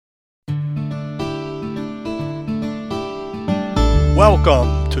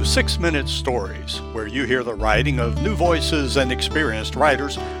Welcome to 6-Minute Stories, where you hear the writing of new voices and experienced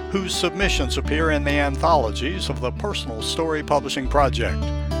writers whose submissions appear in the anthologies of the Personal Story Publishing Project.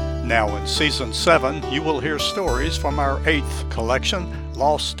 Now in Season 7, you will hear stories from our 8th collection,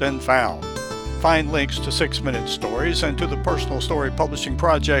 Lost and Found. Find links to 6-Minute Stories and to the Personal Story Publishing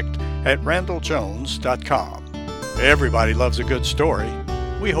Project at randalljones.com. Everybody loves a good story.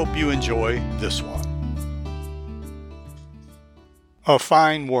 We hope you enjoy this one. A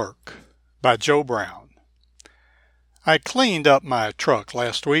Fine Work by Joe Brown. I cleaned up my truck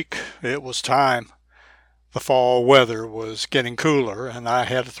last week. It was time. The fall weather was getting cooler, and I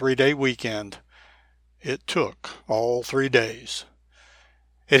had a 3-day weekend. It took all 3 days.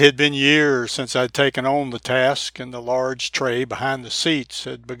 It had been years since I'd taken on the task, and the large tray behind the seats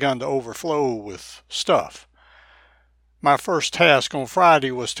had begun to overflow with stuff. My first task on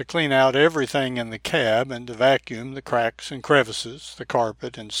Friday was to clean out everything in the cab and to vacuum the cracks and crevices, the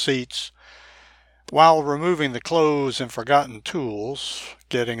carpet and seats. While removing the clothes and forgotten tools,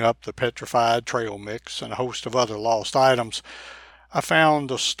 getting up the petrified trail mix and a host of other lost items, I found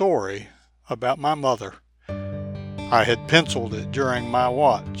a story about my mother. I had penciled it during my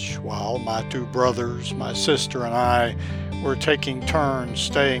watch while my 2 brothers, my sister, and I were taking turns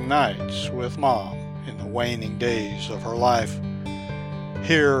staying nights with Mom in the waning days of her life.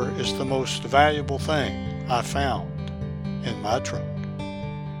 Here is the most valuable thing I found in my truck.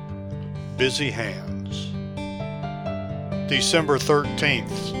 Busy Hands. December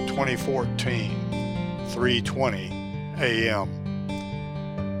 13th, 2014, 3:20 a.m.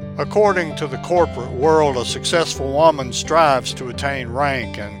 According to the corporate world, a successful woman strives to attain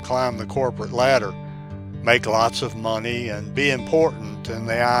rank and climb the corporate ladder, make lots of money, and be important in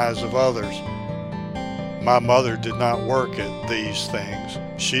the eyes of others. My mother did not work at these things.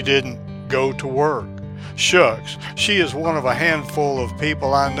 She didn't go to work. Shucks, she is one of a handful of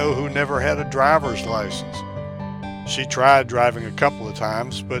people I know who never had a driver's license. She tried driving a couple of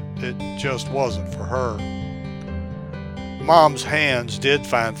times, but it just wasn't for her. Mom's hands did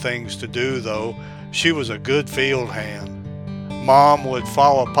find things to do, though. She was a good field hand. Mom would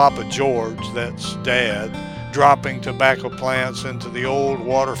follow Papa George, that's Dad, dropping tobacco plants into the old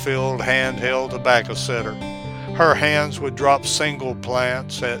water-filled handheld tobacco setter. Her hands would drop single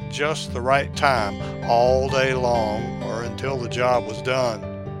plants at just the right time all day long or until the job was done.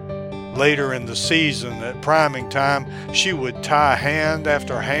 Later in the season, at priming time, she would tie hand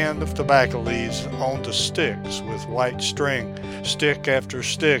after hand of tobacco leaves onto sticks with white string, stick after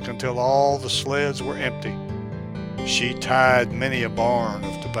stick, until all the sleds were empty. She tied many a barn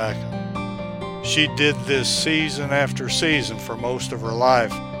of tobacco. She did this season after season for most of her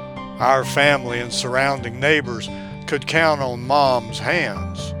life. Our family and surrounding neighbors could count on Mom's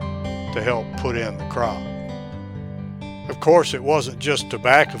hands to help put in the crop. Of course, it wasn't just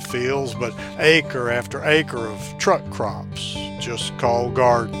tobacco fields, but acre after acre of truck crops, just called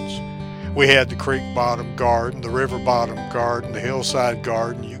gardens. We had the creek bottom garden, the river bottom garden, the hillside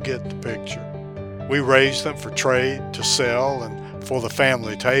garden. You get the picture. We raised them for trade, to sell, and for the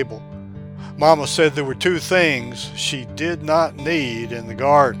family table. Mama said there were 2 things she did not need in the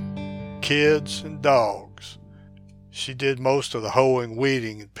garden: kids and dogs. She did most of the hoeing,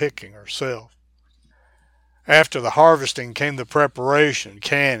 weeding, and picking herself. After the harvesting came the preparation,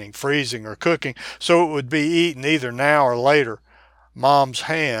 canning, freezing, or cooking, so it would be eaten either now or later. Mom's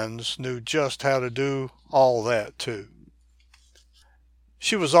hands knew just how to do all that, too.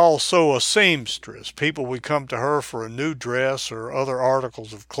 She was also a seamstress. People would come to her for a new dress or other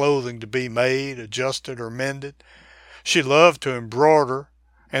articles of clothing to be made, adjusted, or mended. She loved to embroider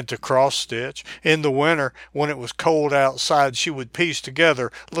and to cross-stitch. In the winter, when it was cold outside, she would piece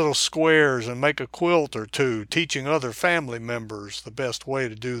together little squares and make a quilt or 2, teaching other family members the best way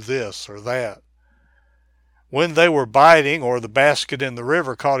to do this or that. When they were biting or the basket in the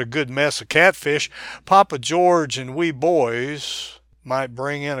river caught a good mess of catfish, Papa George and we boys might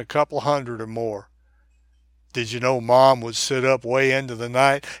bring in a couple hundred or more. Did you know Mom would sit up way into the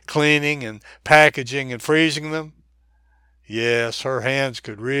night cleaning and packaging and freezing them? Yes, her hands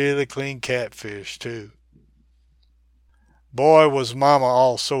could really clean catfish, too. Boy, was Mama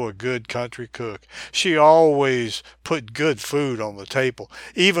also a good country cook. She always put good food on the table,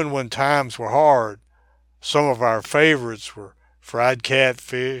 even when times were hard. Some of our favorites were fried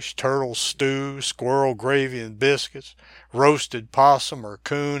catfish, turtle stew, squirrel gravy and biscuits, roasted possum or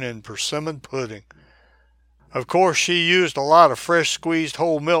coon, and persimmon pudding. Of course, she used a lot of fresh squeezed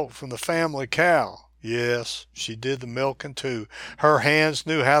whole milk from the family cow. Yes, she did the milking too. Her hands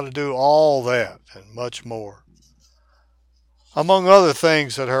knew how to do all that and much more. Among other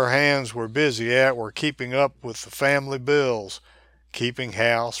things that her hands were busy at were keeping up with the family bills, keeping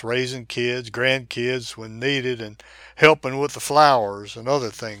house, raising kids, grandkids when needed, and helping with the flowers and other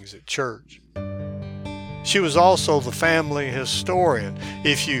things at church. She was also the family historian.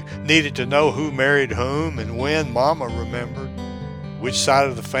 If you needed to know who married whom and when, Mama remembered. Which side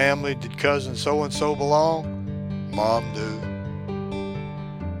of the family did cousin so-and-so belong? Mom knew.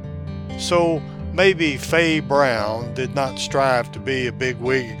 So maybe Faye Brown did not strive to be a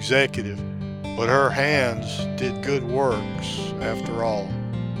bigwig executive, but her hands did good works after all.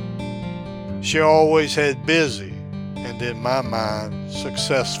 She always had busy, and in my mind,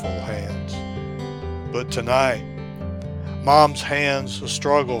 successful hands. But tonight, Mom's hands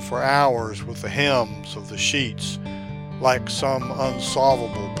struggle for hours with the hems of the sheets like some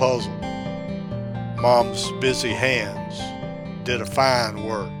unsolvable puzzle. Mom's busy hands did a fine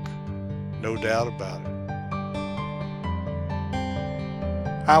work, no doubt about it.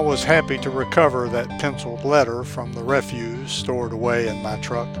 I was happy to recover that penciled letter from the refuse stored away in my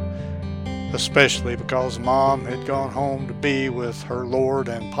truck, especially because Mom had gone home to be with her Lord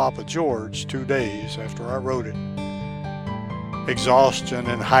and Papa George 2 days after I wrote it. Exhaustion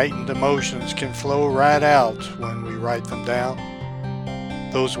and heightened emotions can flow right out when we write them down.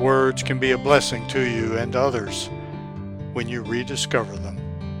 Those words can be a blessing to you and others when you rediscover them.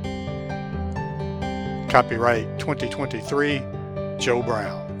 Copyright 2023, Joe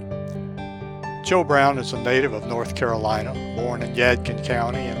Brown. Joe Brown is a native of North Carolina, born in Yadkin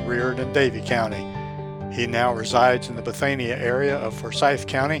County and reared in Davie County. He now resides in the Bethania area of Forsyth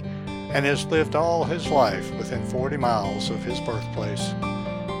County and has lived all his life within 40 miles of his birthplace.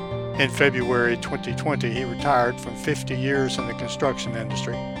 In February 2020, he retired from 50 years in the construction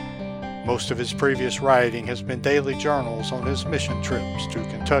industry. Most of his previous writing has been daily journals on his mission trips to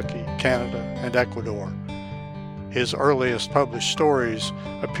Kentucky, Canada, and Ecuador. His earliest published stories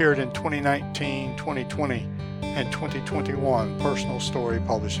appeared in 2019, 2020, and 2021 personal story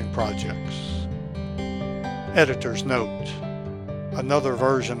publishing projects. Editor's note: another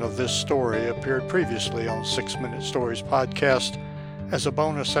version of this story appeared previously on 6 Minute Stories podcast as a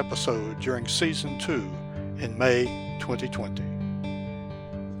bonus episode during Season 2 in May 2020.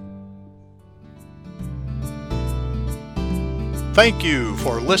 Thank you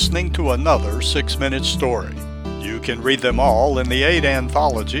for listening to another 6 Minute Story. You can read them all in the 8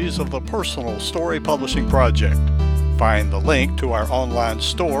 anthologies of the Personal Story Publishing Project. Find the link to our online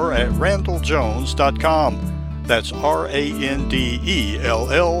store at randalljones.com. That's RANDELL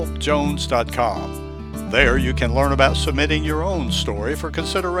Jones.com. There you can learn about submitting your own story for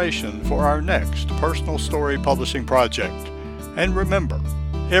consideration for our next Personal Story Publishing Project. And remember,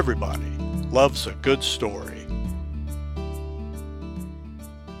 everybody loves a good story.